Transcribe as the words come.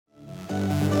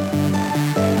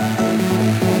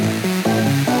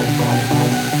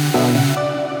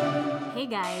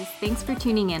thanks for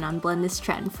tuning in on Blend This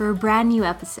Trend for a brand new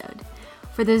episode.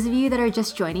 For those of you that are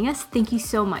just joining us, thank you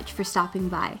so much for stopping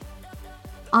by.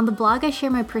 On the blog, I share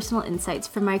my personal insights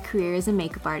from my career as a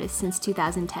makeup artist since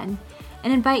 2010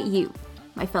 and invite you,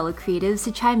 my fellow creatives,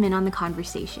 to chime in on the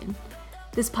conversation.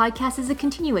 This podcast is a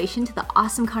continuation to the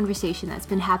awesome conversation that's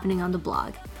been happening on the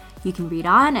blog. You can read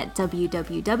on at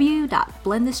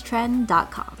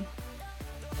www.blendthistrend.com.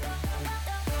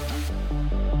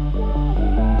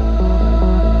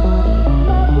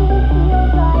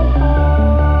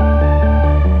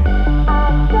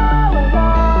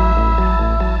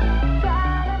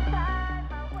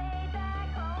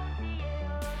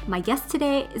 My guest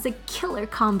today is a killer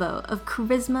combo of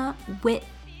charisma, wit,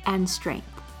 and strength.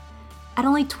 At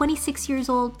only 26 years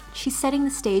old, she's setting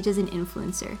the stage as an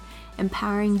influencer,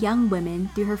 empowering young women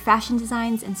through her fashion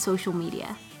designs and social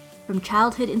media. From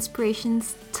childhood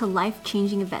inspirations to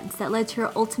life-changing events that led to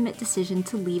her ultimate decision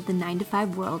to leave the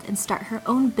 9-to-5 world and start her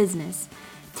own business,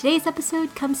 today's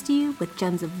episode comes to you with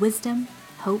gems of wisdom,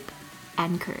 hope,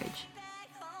 and courage.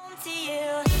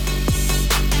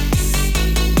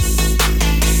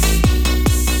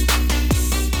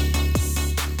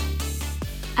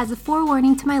 As a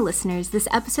forewarning to my listeners, this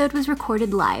episode was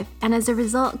recorded live and as a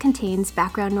result contains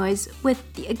background noise with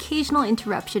the occasional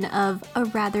interruption of a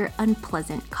rather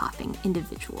unpleasant coughing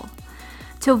individual.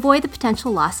 To avoid the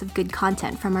potential loss of good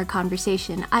content from our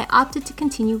conversation, I opted to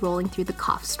continue rolling through the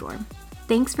cough storm.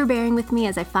 Thanks for bearing with me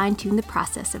as I fine-tune the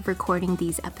process of recording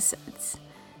these episodes.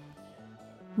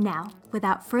 Now,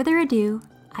 without further ado,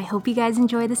 I hope you guys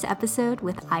enjoy this episode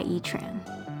with IE Tran.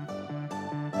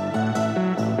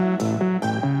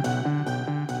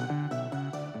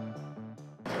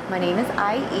 My name is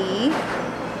IE.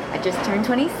 I just turned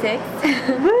 26.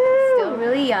 Still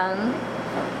really young.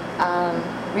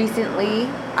 Recently,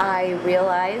 I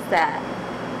realized that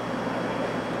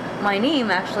my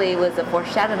name actually was a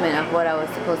foreshadowment of what I was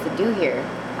supposed to do here.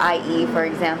 IE, for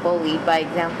example, lead by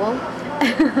example.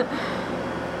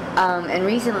 And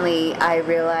recently, I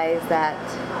realized that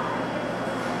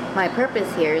my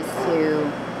purpose here is to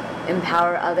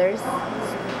empower others,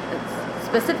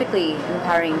 specifically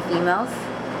empowering females.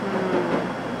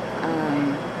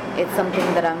 It's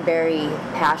something that I'm very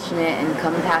passionate and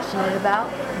compassionate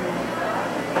about.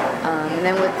 And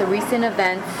then with the recent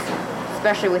events,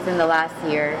 especially within the last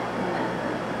year,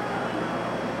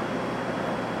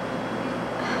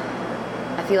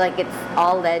 I feel like it's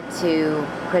all led to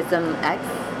Prism X,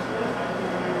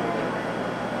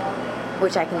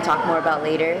 which I can talk more about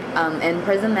later. And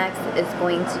Prism X is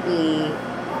going to be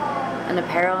an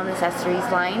apparel and accessories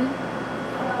line.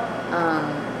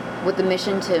 With the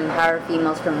mission to empower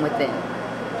females from within.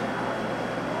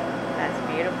 That's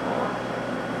beautiful.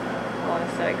 Well, I'm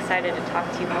so excited to talk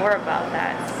to you more about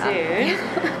that soon.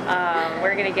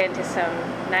 We're going to get into some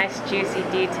nice juicy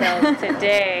details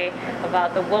today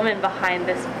about the woman behind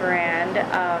this brand.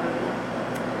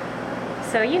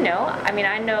 So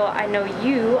I know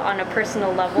you on a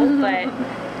personal level, but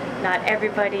not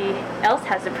everybody else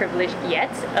has the privilege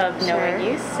yet of knowing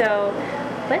you. So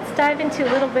let's dive into a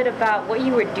little bit about what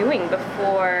you were doing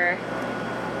before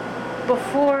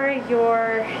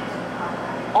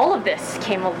all of this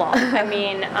came along. I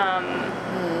mean,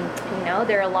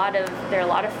 there are a lot of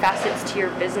facets to your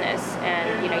business,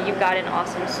 and you've got an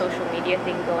awesome social media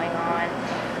thing going on.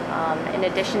 In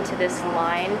addition to this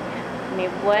line, I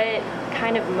mean, what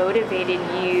kind of motivated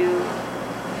you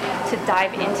to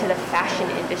dive into the fashion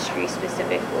industry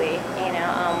specifically?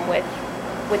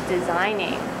 With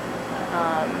designing.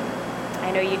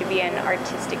 I know you to be an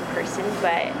artistic person,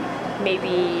 but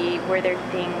maybe were there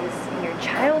things in your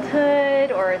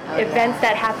childhood or events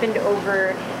that happened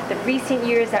over the recent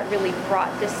years that really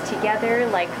brought this together?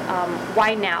 Like,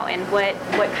 why now, and what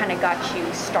kind of got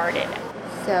you started?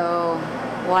 So,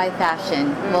 why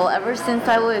fashion? Well, ever since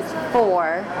I was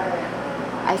 4,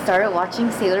 I started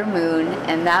watching Sailor Moon,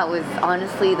 and that was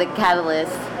honestly the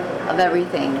catalyst of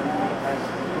everything.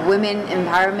 Women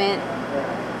empowerment.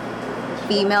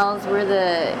 Females were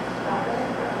the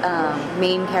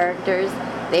main characters.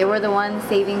 They were the ones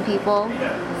saving people,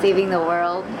 saving the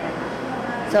world.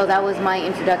 So that was my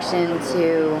introduction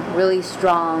to really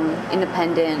strong,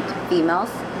 independent females.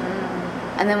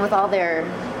 And then with all their,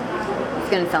 it's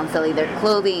going to sound silly, their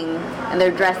clothing and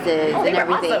their dresses and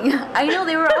everything. Awesome. I know,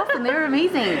 they were awesome. They were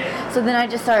amazing. So then I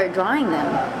just started drawing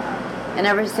them. And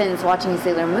ever since watching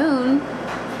Sailor Moon,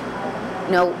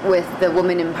 with the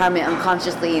woman empowerment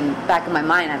unconsciously in the back of my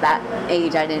mind, at that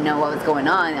age I didn't know what was going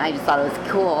on. I just thought it was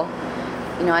cool.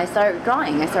 I started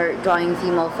drawing. I started drawing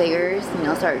female figures,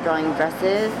 started drawing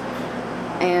dresses.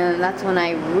 And that's when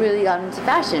I really got into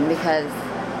fashion, because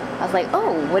I was like,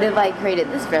 oh, what if I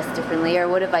created this dress differently, or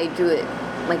what if I drew it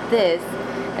like this?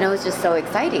 And it was just so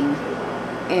exciting.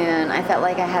 And I felt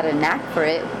like I had a knack for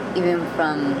it, even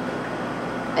from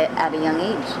at a young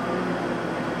age.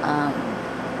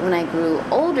 When I grew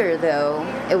older, though,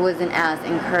 it wasn't as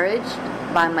encouraged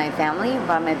by my family,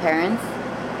 by my parents.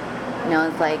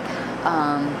 It's like,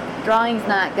 drawing's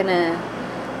not gonna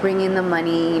bring in the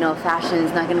money,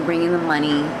 fashion's not gonna bring in the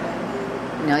money.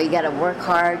 You gotta work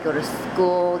hard, go to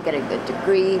school, get a good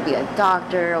degree, be a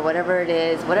doctor, or whatever it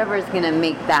is, whatever is gonna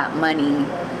make that money.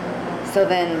 So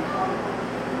then,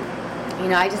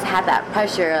 I just had that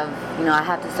pressure of, I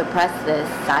have to suppress this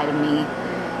side of me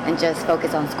and just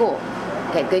focus on school.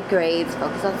 Get good grades,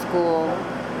 focus on school.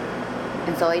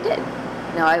 And so I did.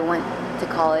 I went to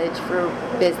college for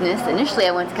business. Initially,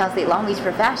 I went to Cal State Long Beach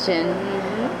for fashion.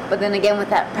 But then again, with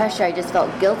that pressure, I just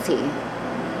felt guilty.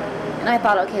 And I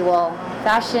thought, okay, well,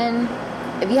 fashion,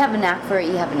 if you have a knack for it,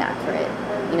 you have a knack for it.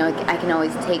 I can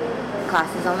always take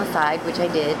classes on the side, which I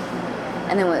did.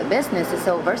 And then with business, it's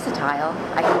so versatile.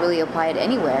 I can really apply it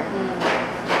anywhere.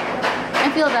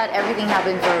 I feel that everything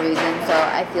happened for a reason, so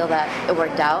I feel that it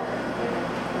worked out.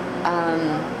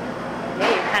 Yeah,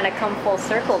 you kind of come full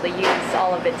circle to use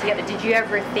all of it together. Did you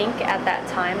ever think at that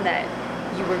time that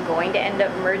you were going to end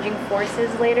up merging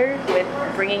forces later with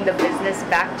bringing the business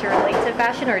back to relate to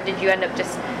fashion, or did you end up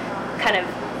just kind of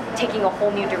taking a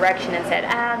whole new direction and said,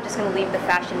 I'm just going to leave the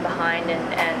fashion behind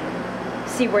and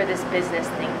see where this business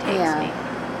thing takes me?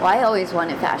 Well, I always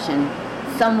wanted fashion.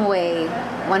 Some way,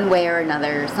 one way or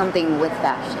another, something with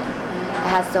fashion. It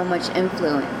has so much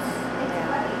influence.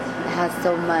 It has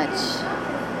so much,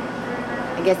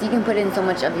 I guess you can put in so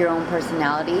much of your own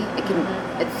personality.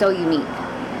 It's so unique.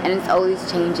 And it's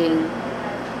always changing.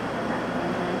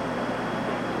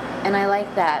 And I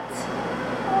like that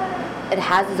it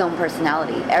has its own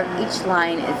personality. Each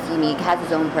line is unique, has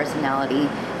its own personality,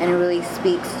 and it really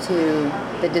speaks to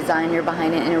the designer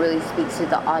behind it, and it really speaks to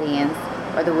the audience,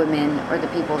 or the women, or the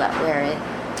people that wear it.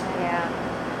 Yeah,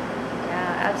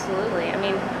 absolutely. I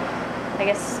mean, I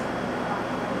guess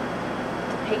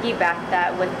to piggyback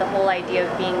that with the whole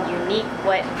idea of being unique,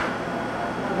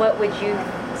 what would you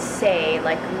say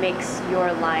makes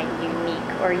your line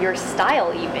unique, or your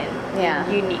style even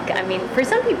unique? I mean, for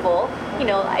some people,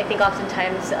 I think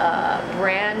oftentimes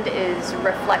brand is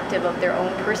reflective of their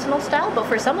own personal style, but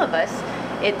for some of us,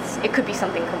 it could be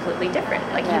something completely different.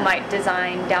 You might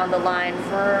design down the line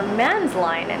for a man's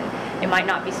line, and it might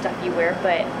not be stuff you wear,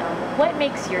 but what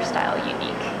makes your style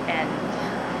unique? And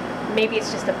maybe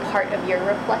it's just a part of your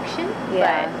reflection,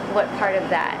 but what part of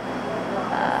that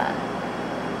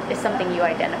is something you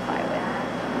identify with?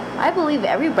 I believe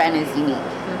every brand is unique.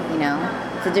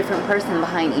 It's a different person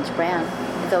behind each brand.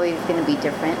 It's always going to be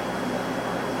different.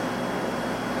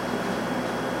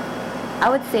 I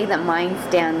would say that mine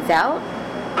stands out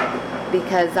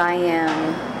because I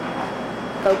am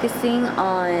focusing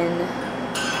on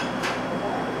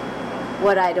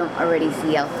what I don't already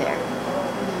see out there.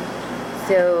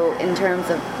 So in terms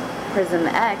of Prism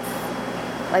X,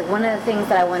 one of the things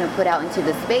that I want to put out into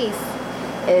the space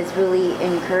is really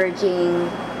encouraging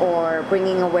or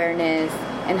bringing awareness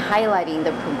and highlighting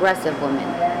the progressive women.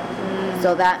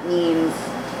 So that means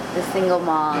the single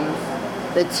moms,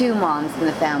 the two moms in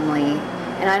the family,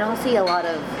 and I don't see a lot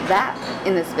of that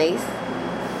in the space.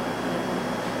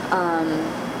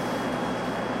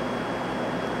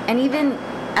 And even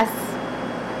as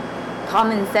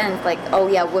common sense,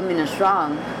 women are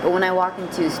strong, but when I walk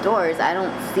into stores, I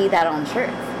don't see that on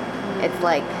shirts. It's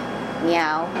like,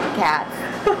 meow, cats.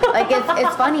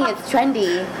 It's funny, it's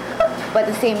trendy, but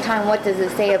at the same time, what does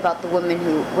it say about the woman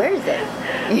who wears it?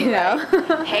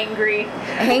 Hangry.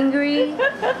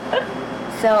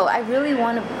 So I really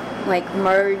want to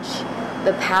merge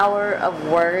the power of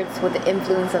words with the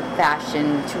influence of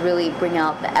fashion to really bring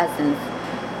out the essence,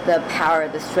 the power,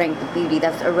 the strength, the beauty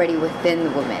that's already within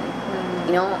the woman.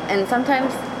 And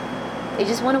sometimes they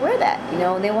just want to wear that.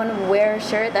 They want to wear a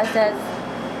shirt that says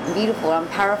beautiful, I'm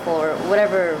powerful, or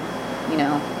whatever,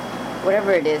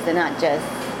 whatever it is, and not just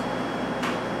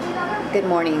good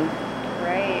morning,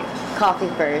 right? Coffee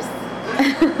first.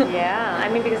 Yeah, I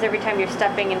mean, because every time you're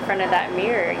stepping in front of that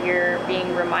mirror, you're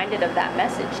being reminded of that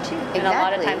message too. Exactly. And a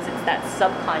lot of times it's that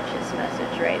subconscious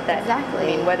message, right? That, exactly. I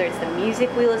mean, whether it's the music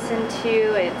we listen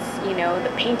to, it's,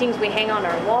 the paintings we hang on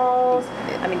our walls,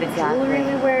 I mean, the jewelry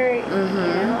we wear,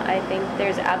 I think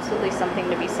there's absolutely something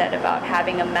to be said about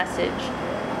having a message,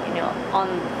 on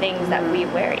things that we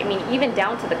wear. I mean, even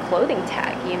down to the clothing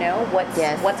tag,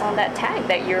 what's on that tag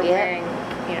that you're wearing,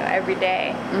 every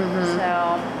day.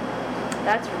 So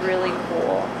that's really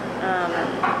cool.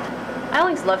 I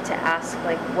always love to ask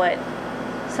what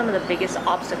some of the biggest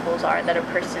obstacles are that a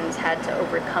person's had to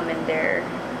overcome in their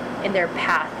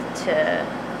path to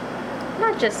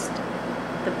not just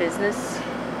the business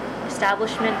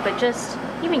establishment, but just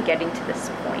even getting to this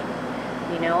point.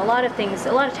 You know, a lot of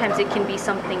times it can be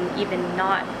something even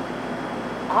not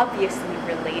obviously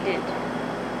related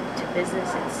to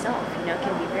business itself. You know, it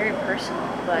can be very personal,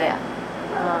 but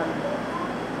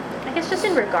I guess just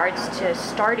in regards to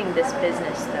starting this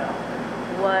business though,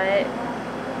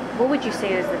 what would you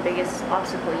say is the biggest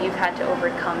obstacle you've had to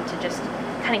overcome to just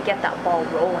kind of get that ball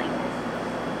rolling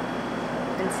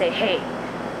and say, hey,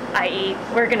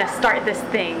 we're gonna start this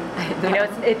thing. You know,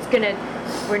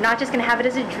 we're not just gonna have it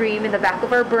as a dream in the back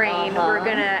of our brain. We're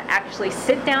gonna actually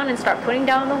sit down and start putting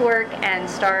down the work and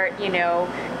start, you know,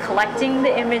 collecting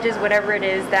the images, whatever it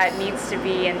is that needs to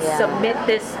be, and submit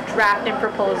this draft and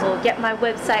proposal, get my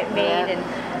website made, and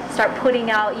start putting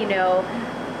out, you know,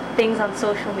 things on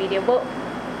social media. What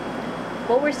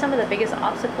were some of the biggest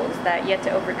obstacles that you had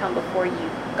to overcome before you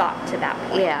got to that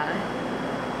point?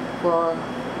 Well,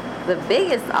 the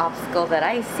biggest obstacle that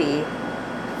I see,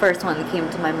 first one that came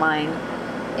to my mind,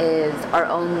 is our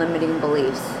own limiting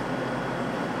beliefs.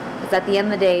 Because at the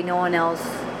end of the day, no one else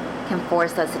can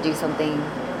force us to do something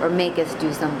or make us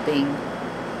do something.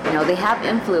 You know, they have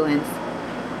influence,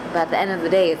 but at the end of the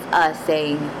day, it's us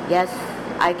saying, yes,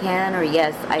 I can, or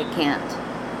yes, I can't.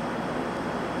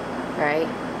 Right?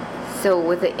 So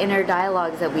with the inner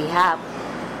dialogues that we have,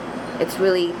 it's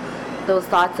really those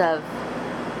thoughts of,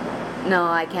 no,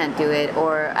 I can't do it,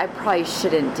 or I probably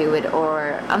shouldn't do it,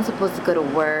 or I'm supposed to go to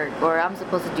work, or I'm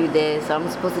supposed to do this, or I'm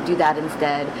supposed to do that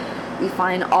instead. We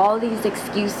find all these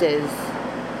excuses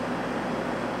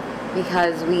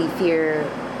because we fear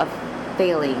of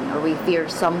failing, or we fear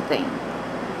something.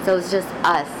 So it's just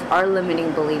us, our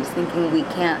limiting beliefs, thinking we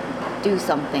can't do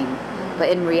something. But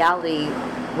in reality,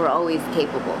 we're always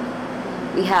capable.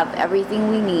 We have everything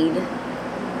we need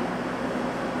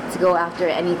to go after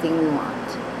anything we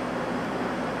want.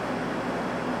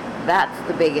 That's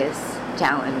the biggest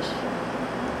challenge.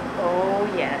 Oh,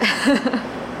 yes.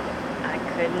 I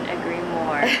couldn't agree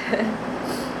more.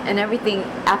 And everything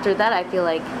after that, I feel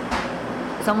like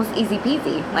it's almost easy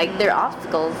peasy. Like, there are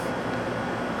obstacles.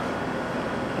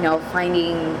 You know,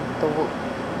 finding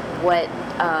what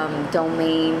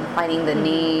domain, finding the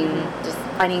name, just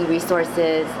finding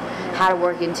resources, how to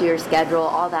work into your schedule,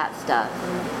 all that stuff.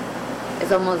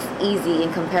 It's almost easy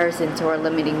in comparison to our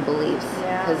limiting beliefs.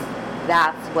 Because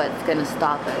that's what's going to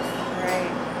stop us.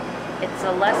 Right. It's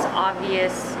a less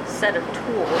obvious set of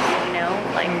tools, you know,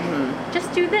 like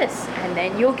just do this and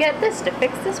then you'll get this to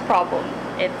fix this problem.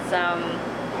 It's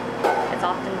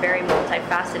often very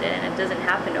multifaceted and it doesn't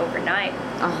happen overnight.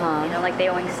 You know, like they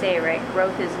always say, right,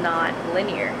 growth is not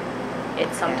linear.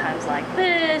 It's sometimes like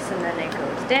this, and then it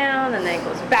goes down, and then it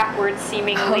goes backwards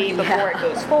seemingly before it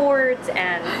goes forwards,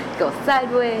 and it goes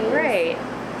sideways. Right.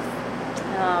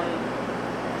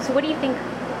 So what do you think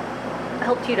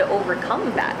helped you to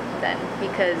overcome that then?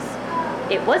 Because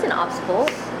it was an obstacle.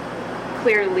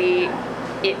 Clearly,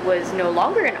 it was no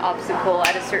longer an obstacle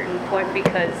at a certain point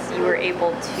because you were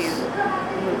able to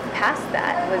move past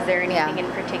that. Was there anything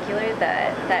in particular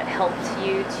that helped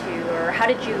you to, or how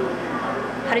did you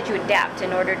adapt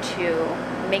in order to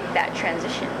make that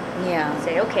transition?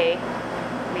 Say, okay,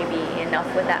 maybe enough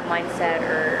with that mindset,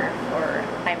 or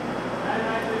I'm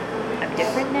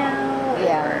different now.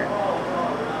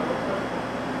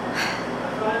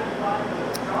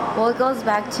 Well, it goes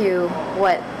back to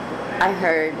what I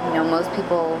heard. You know, most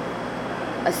people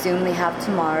assume they have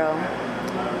tomorrow,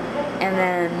 and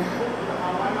then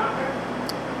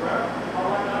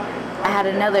I had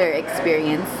another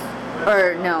experience.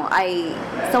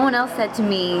 Someone else said to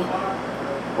me,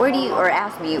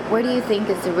 asked me, where do you think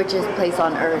is the richest place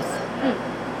on earth?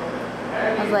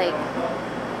 I was like,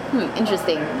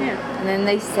 interesting. And then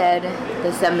they said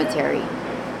the cemetery,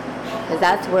 because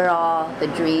that's where all the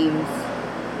dreams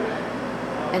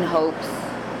and hopes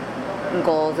and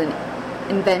goals and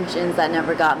inventions that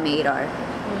never got made are.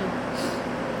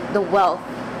 The wealth.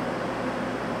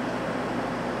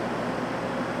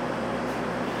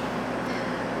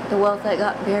 The wealth that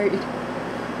got buried.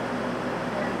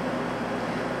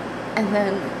 And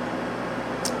then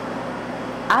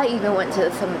I even went to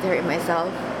the cemetery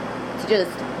myself to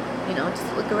just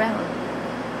look around.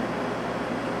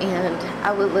 And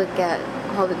I would look at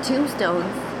all the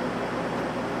tombstones,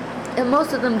 and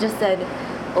most of them just said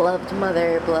beloved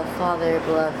mother, beloved father,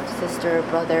 beloved sister,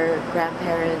 brother,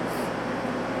 grandparents.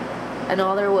 And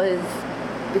all there was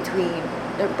between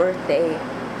their birthday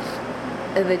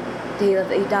and the day that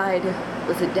they died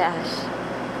was a dash.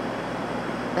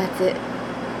 That's it.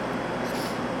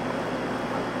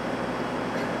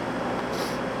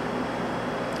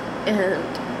 And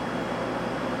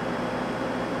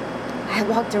I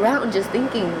walked around just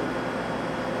thinking,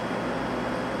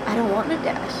 I don't want a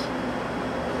dash.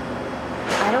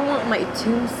 I don't want my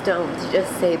tombstone to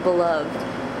just say beloved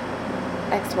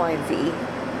X, Y, and Z.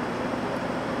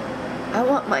 I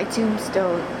want my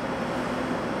tombstone,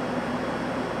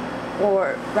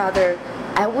 or rather,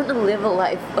 I want to live a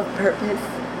life of purpose,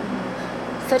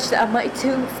 such that my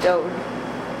tombstone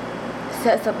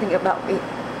says something about me.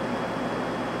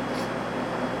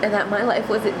 And that my life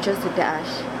wasn't just a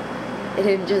dash. It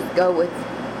didn't just go with,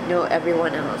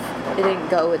 everyone else. It didn't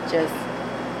go with just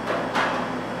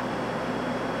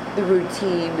the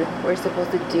routine we're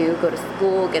supposed to do, go to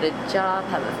school, get a job,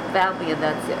 have a family, and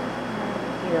that's it.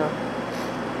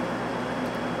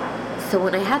 So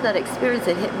when I had that experience,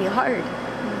 it hit me hard.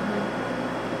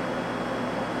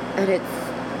 And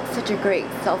it's such a great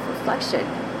self-reflection.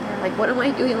 Like, what am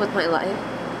I doing with my life?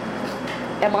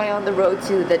 Am I on the road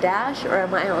to the dash, or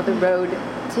am I on the road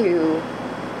to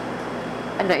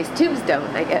a nice tombstone,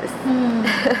 I guess?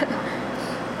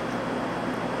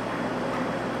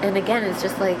 And again, it's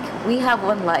just like, we have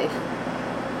one life.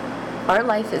 Our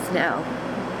life is now.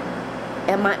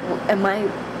 Am I,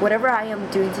 whatever I am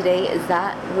doing today, is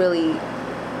that really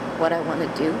what I want to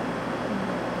do?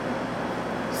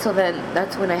 So then,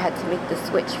 that's when I had to make the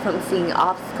switch from seeing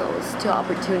obstacles to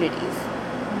opportunities.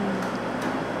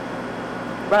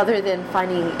 Rather than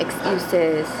finding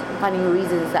excuses, finding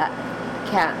reasons that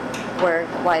can't work,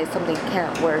 why something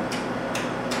can't work,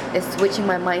 is switching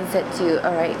my mindset to,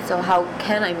 alright, so how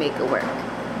can I make it work?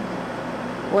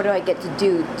 What do I get to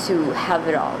do to have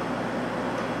it all?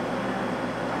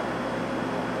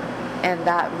 And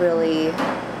that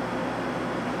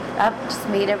just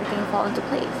made everything fall into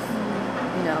place.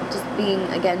 Just being,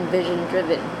 again, vision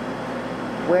driven.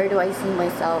 Where do I see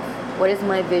myself? What is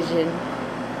my vision?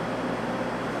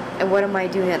 And what am I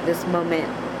doing at this moment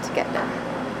to get there?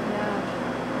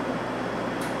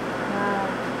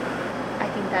 I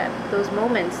think that those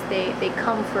moments, they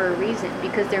come for a reason,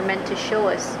 because they're meant to show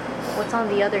us what's on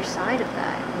the other side of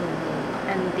that.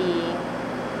 And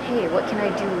hey, what can I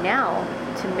do now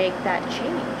to make that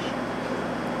change?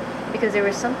 Because there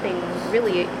was something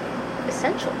really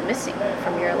essential missing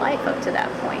from your life up to that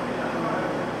point.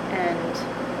 And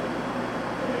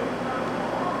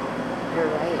you're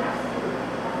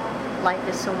right. Life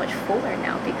is so much fuller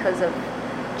now because of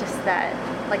just that,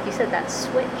 like you said, that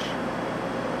switch,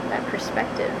 that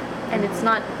perspective. And it's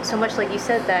not so much, like you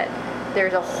said, that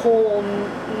there's a whole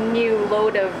new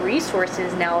load of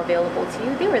resources now available to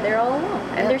you. They were there all along,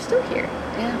 and they're still here.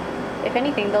 Yeah. If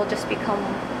anything, they'll just become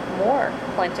more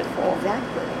plentiful.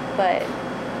 Exactly. But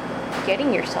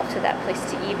getting yourself to that place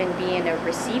to even be in a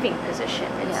receiving position,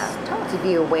 it's tough. To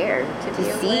be aware, to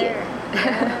see it.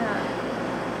 Yeah.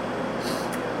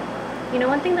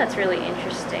 One thing that's really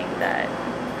interesting that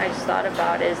I just thought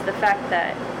about is the fact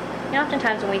that,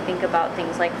 oftentimes when we think about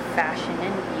things like fashion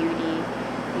and beauty,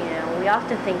 we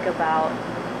often think about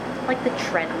like the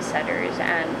trendsetters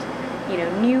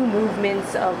and, new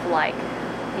movements of like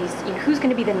these, who's going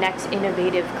to be the next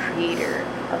innovative creator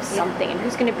of something, and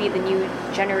who's going to be the new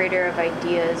generator of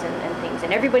ideas and things.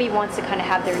 And everybody wants to kind of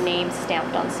have their name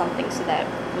stamped on something so that,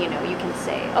 you can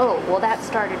say, oh, well, that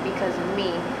started because of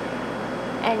me.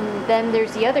 And then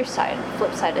there's the other side,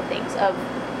 flip side of things, of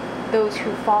those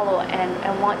who follow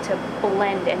and want to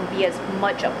blend and be as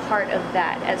much a part of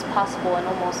that as possible, and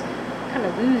almost kind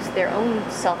of lose their own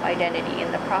self-identity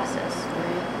in the process.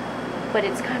 Right. But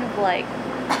it's kind of like,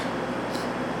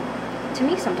 to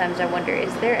me sometimes I wonder,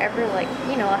 is there ever like,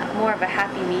 more of a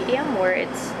happy medium where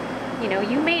it's,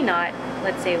 you may not,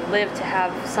 let's say, live to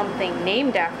have something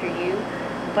named after you,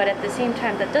 but at the same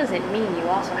time that doesn't mean you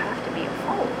also have to be a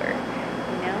follower,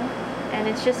 And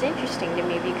it's just interesting to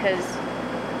me because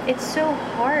it's so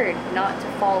hard not to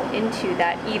fall into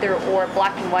that either or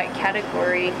black and white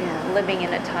category, living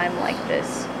in a time like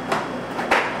this,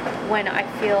 when I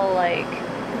feel like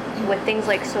with things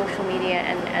like social media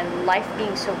and life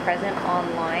being so present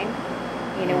online,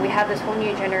 we have this whole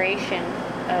new generation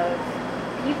of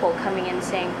people coming in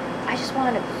saying, I just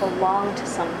want to belong to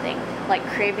something, like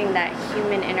craving that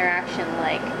human interaction,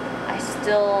 like I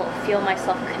still feel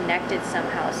myself connected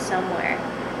somehow, somewhere.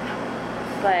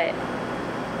 But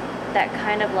that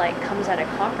kind of like comes at a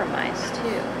compromise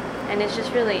too. And it's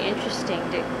just really interesting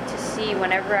to see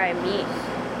whenever I meet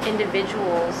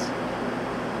individuals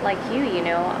like you,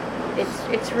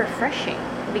 it's refreshing,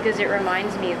 because it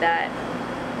reminds me that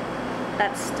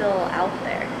that's still out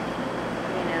there,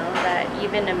 that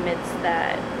even amidst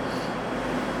that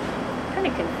kind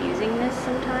of confusingness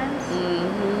sometimes,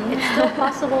 it's still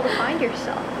possible to find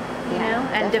yourself,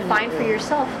 and define for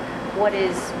yourself what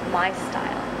is my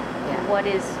style? Yeah. What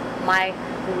is my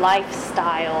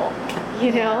lifestyle?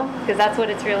 You know, because that's what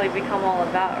it's really become all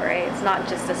about, right? It's not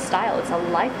just a style; it's a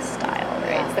lifestyle,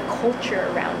 right? Yeah. It's the culture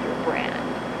around your brand.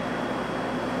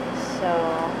 So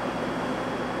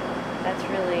that's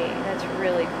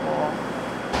really cool.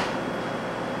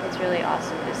 It's really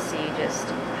awesome to see just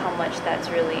how much that's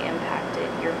really impacted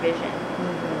your vision.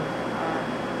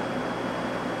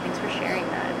 Thanks for sharing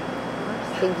that.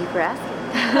 Thank you for asking.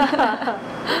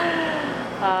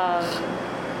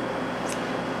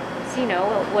 So, you know,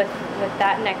 with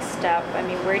that next step, I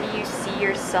mean, where do you see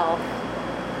yourself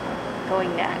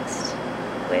going next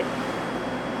with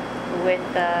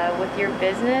your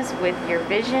business, with your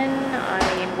vision? I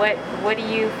mean, what do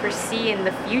you foresee in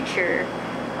the future?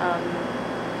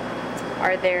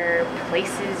 Are there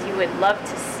places you would love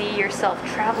to see yourself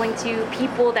traveling to,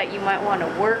 people that you might want to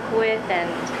work with, and,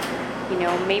 you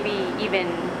know, maybe even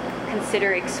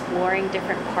consider exploring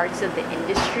different parts of the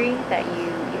industry that you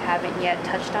haven't yet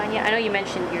touched on yet? I know you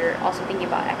mentioned you're also thinking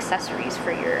about accessories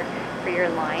for your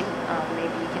line.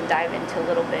 Maybe you can dive into a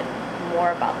little bit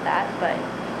more about that, but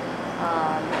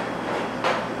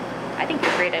I think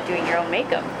you're great at doing your own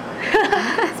makeup.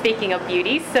 Speaking of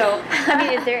beauty, so I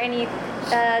mean, is there any?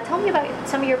 Tell me about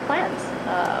some of your plans.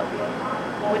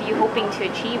 What are you hoping to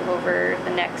achieve over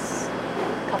the next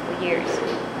couple years?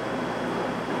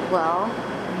 Well,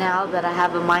 now that I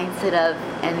have a mindset of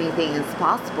anything is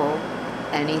possible,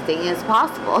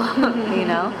 you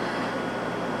know.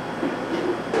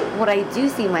 What I do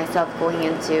see myself going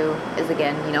into is,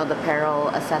 again, you know, the apparel,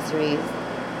 accessories,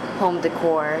 home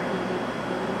decor.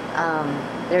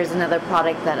 There's another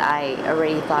product that I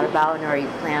already thought about and already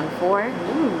planned for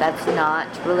that's not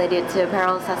related to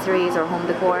apparel, accessories, or home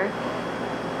decor.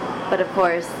 But of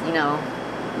course, you know,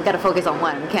 you gotta focus on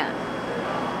one. You can't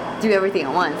do everything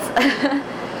at once.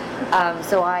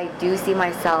 So I do see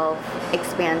myself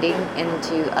expanding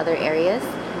into other areas.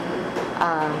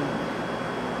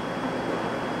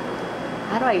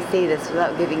 How do I say this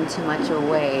without giving too much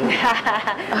away?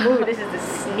 Ooh, this is a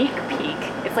sneak peek.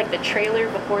 It's like the trailer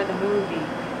before the movie.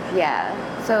 Yeah.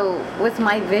 So with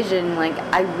my vision, like,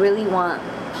 I really want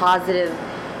positive,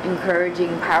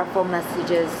 encouraging, powerful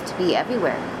messages to be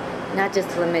everywhere. Not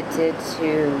just limited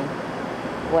to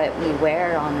what we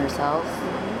wear on ourselves,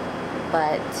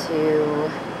 but to...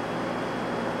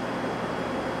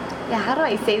 Yeah, how do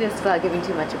I say this without giving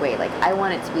too much away? Like, I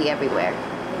want it to be everywhere.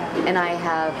 And I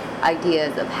have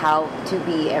ideas of how to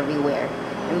be everywhere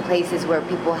in places where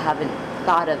people haven't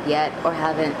thought of yet or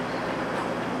haven't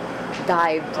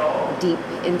dived deep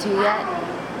into yet.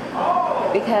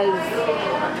 Because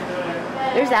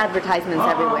there's advertisements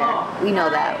everywhere. We know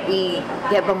that. We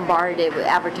get bombarded with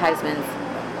advertisements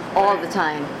all the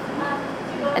time.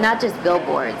 And not just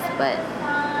billboards, but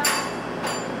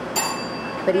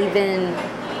even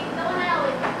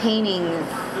paintings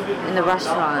in the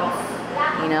restaurants.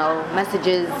 You know,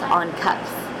 messages on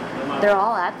cups. They're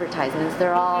all advertisements.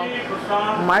 They're all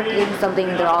marketing something.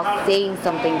 They're all saying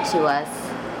something to us.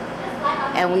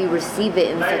 And we receive it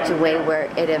in such a way where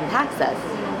it impacts us.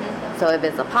 So if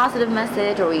it's a positive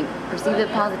message or we perceive it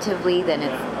positively, then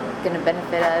it's going to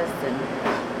benefit us.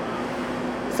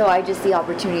 And so I just see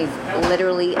opportunities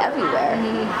literally everywhere.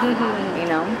 You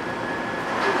know?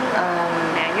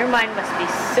 Man, your mind must be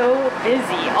so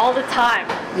busy all the time.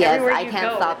 Yes, Everywhere I you can't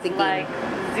go, stop it's thinking. Like,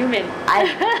 zoom in.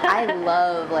 I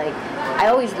love, like, I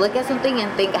always look at something and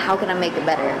think, how can I make it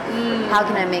better? How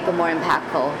can I make it more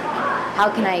impactful? How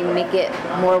can I make it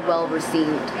more well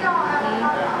received?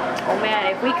 Oh man,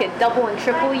 if we could double and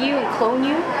triple you and clone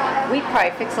you, we'd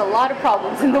probably fix a lot of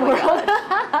problems in the world.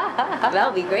 That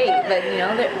would be great, but you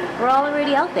know, we're all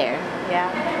already out there.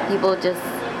 Yeah. People just,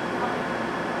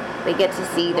 they get to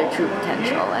see their true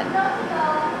potential and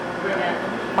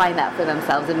find that for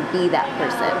themselves and be that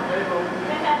person.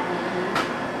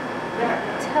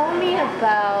 Tell me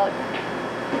about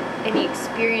any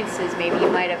experiences maybe you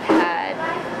might have had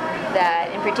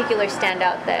that in particular stand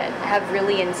out that have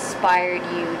really inspired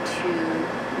you to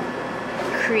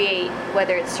create,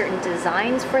 whether it's certain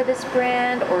designs for this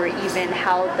brand or even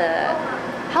how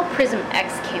Prism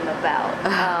X came about.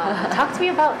 Talk to me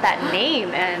about that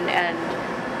name and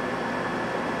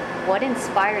what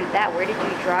inspired that. Where did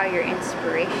you draw your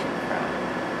inspiration from?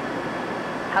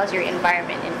 How's your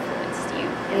environment influenced you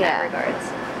in that regards?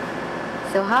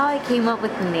 So how I came up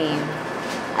with the name,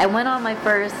 I went on my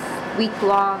first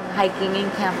week-long hiking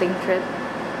and camping trip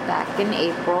back in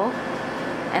April,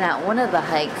 and at one of the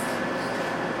hikes,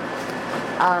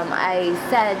 I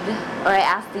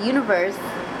asked the universe,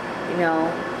 you know,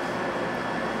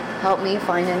 help me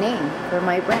find a name for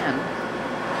my brand.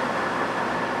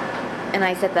 And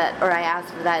I said that, or I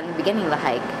asked for that in the beginning of the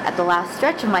hike. At the last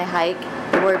stretch of my hike,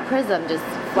 the word prism just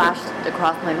flashed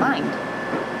across my mind.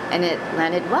 And it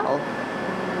landed well.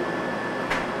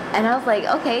 And I was like,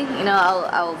 okay,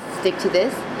 I'll stick to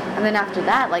this. And then after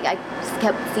that, like, I just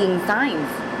kept seeing signs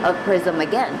of prism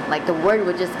again. Like, the word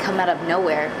would just come out of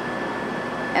nowhere.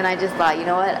 And I just thought, you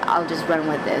know what, I'll just run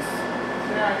with this.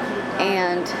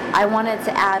 And I wanted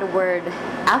to add a word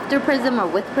after prism or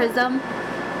with prism.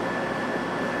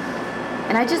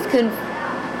 And I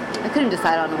couldn't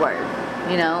decide on a word,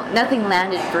 Nothing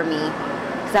landed for me.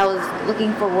 Because I was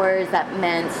looking for words that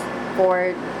meant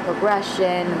forward,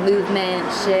 progression, movement,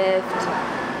 shift,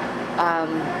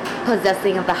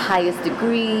 possessing of the highest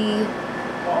degree,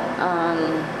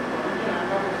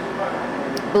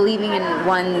 believing in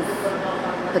one's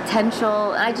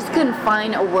potential. And I just couldn't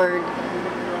find a word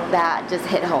that just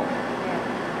hit home.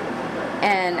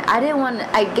 And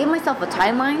I gave myself a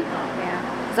timeline.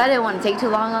 Because I didn't want to take too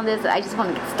long on this. I just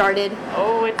want to get started.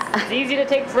 Oh, it's easy to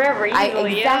take forever,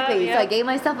 easily. Exactly. Yeah. So I gave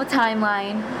myself a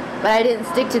timeline, but I didn't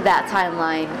stick to that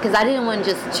timeline because I didn't want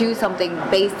to just choose something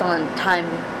based on time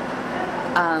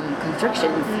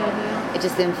constrictions. Mm-hmm. It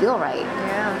just didn't feel right.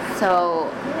 Yeah.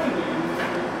 So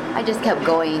I just kept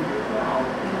going.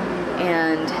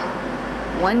 And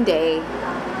one day,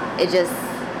 it just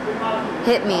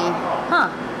hit me,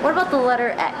 what about the letter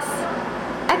X?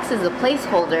 X is a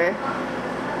placeholder.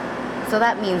 So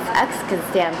that means X can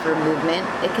stand for movement,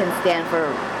 it can stand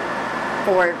for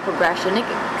forward progression, it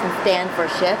can stand for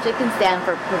shift, it can stand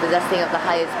for possessing of the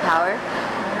highest power.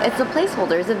 It's a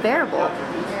placeholder, it's a variable.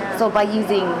 So by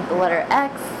using the letter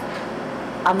X,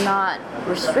 I'm not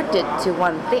restricted to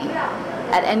one thing.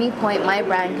 At any point, my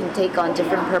brand can take on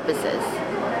different purposes.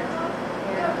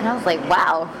 And I was like,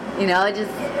 wow, it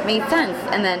just made sense.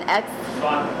 And then X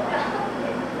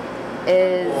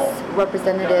is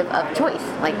representative of choice.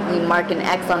 Like, we mark an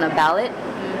X on a ballot.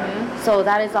 Mm-hmm. So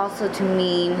that is also to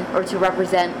mean, or to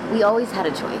represent, we always had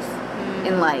a choice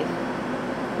in life.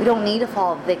 We don't need to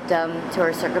fall victim to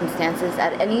our circumstances.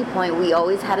 At any point, we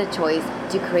always had a choice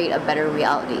to create a better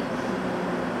reality.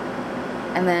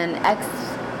 And then X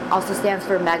also stands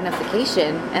for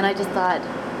magnification. And I just thought,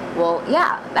 well,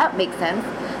 yeah, that makes sense.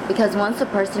 Because once a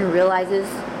person realizes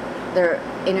their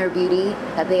inner beauty,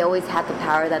 that they always had the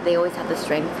power, that they always had the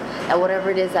strength, that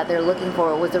whatever it is that they're looking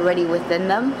for was already within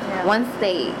them. Yeah. Once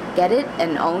they get it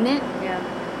and own it,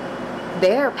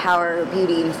 their power,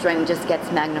 beauty, and strength just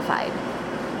gets magnified,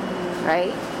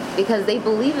 right? Because they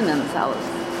believe in themselves.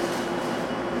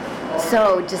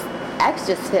 So X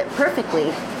just fit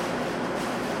perfectly.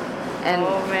 And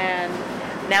oh man,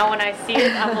 now when I see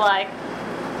it, I'm like,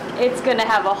 it's gonna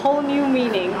have a whole new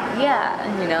meaning. Yeah,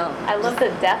 I love the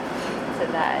depth to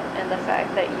that, and the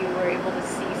fact that you were able to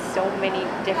see so many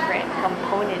different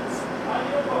components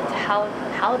to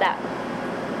how that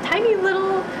tiny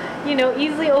little,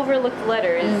 easily overlooked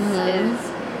letter is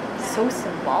so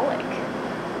symbolic,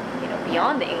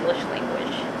 beyond the English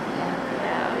language.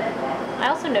 Yeah. I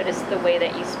also noticed the way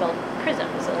that you spelled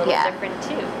prism was a little different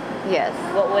too. Yes.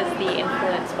 What was the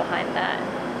influence behind that?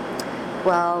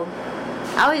 Well,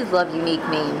 I always love unique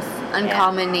names,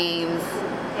 uncommon names,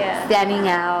 standing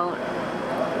out.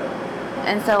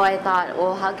 And so I thought,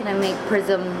 well, how can I make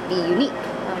Prism be unique?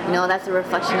 That's a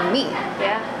reflection of me.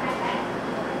 Yeah.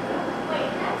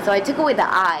 So I took away the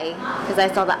I, because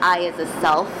I saw the I as a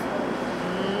self.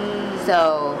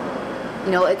 So,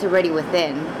 it's already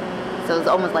within. So it's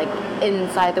almost like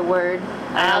inside the word.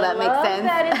 I don't know if that makes sense.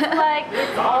 That it's like,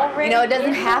 it's already it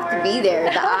doesn't have to be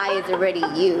there. The I is already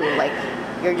you. Like,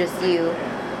 you're just you.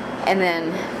 And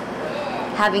then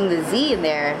having the Z in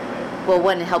there, well,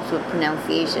 one, it helps with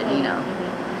pronunciation,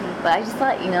 But I just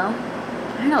thought, I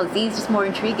don't know, Z is just more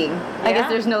intriguing. I guess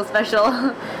there's no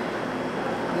special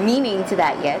meaning to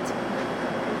that yet.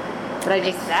 But I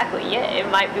just... Exactly, yeah. It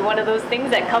might be one of those things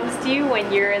that comes to you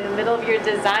when you're in the middle of your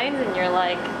designs and you're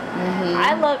like,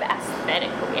 I love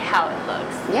aesthetically how it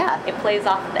looks. Yeah. It plays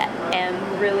off the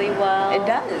M really well. It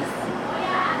does.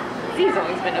 Z's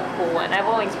always been a cool one. I've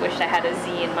always wished I had a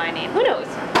Z in my name. Who knows?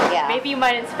 Yeah. Maybe you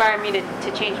might inspire me to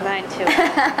change mine too.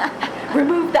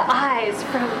 Remove the I's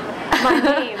from my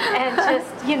name and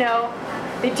just,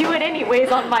 they do it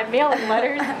anyways on my mailing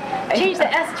letters. Change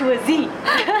the S to a Z.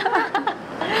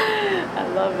 I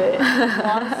love it.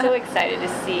 Well, I'm so excited to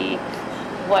see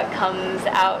what comes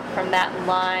out from that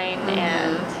line,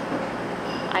 and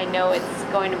I know it's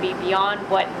going to be beyond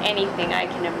what anything I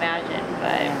can imagine,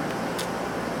 but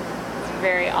it's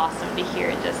very awesome to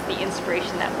hear just the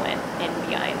inspiration that went in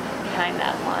behind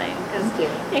that line.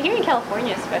 Because here in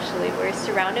California especially, we're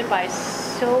surrounded by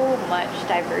so much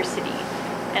diversity,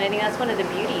 and I think that's one of the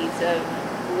beauties of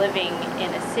living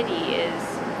in a city is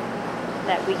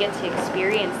that we get to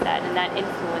experience that, and that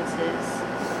influences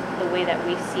the way that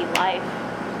we see life.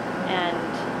 And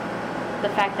the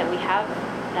fact that we have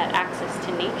that access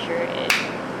to nature, it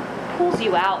pulls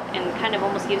you out and kind of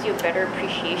almost gives you a better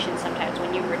appreciation sometimes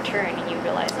when you return and you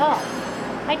realize, oh,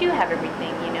 I do have everything,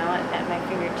 at my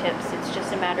fingertips. It's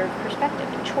just a matter of perspective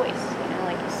and choice,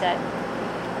 like you said.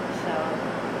 So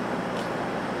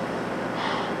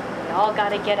we all got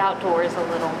to get outdoors a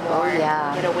little more. Oh,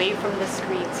 yeah. Get away from the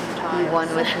screen sometimes. Be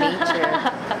one with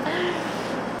nature.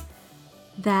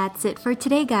 That's it for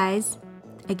today, guys.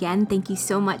 Again, thank you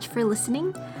so much for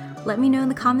listening. Let me know in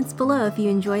the comments below if you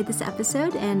enjoyed this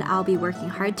episode, and I'll be working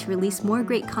hard to release more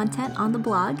great content on the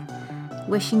blog.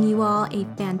 Wishing you all a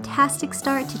fantastic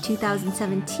start to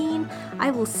 2017. I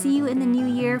will see you in the new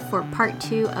year for part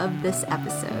 2 of this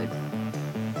episode.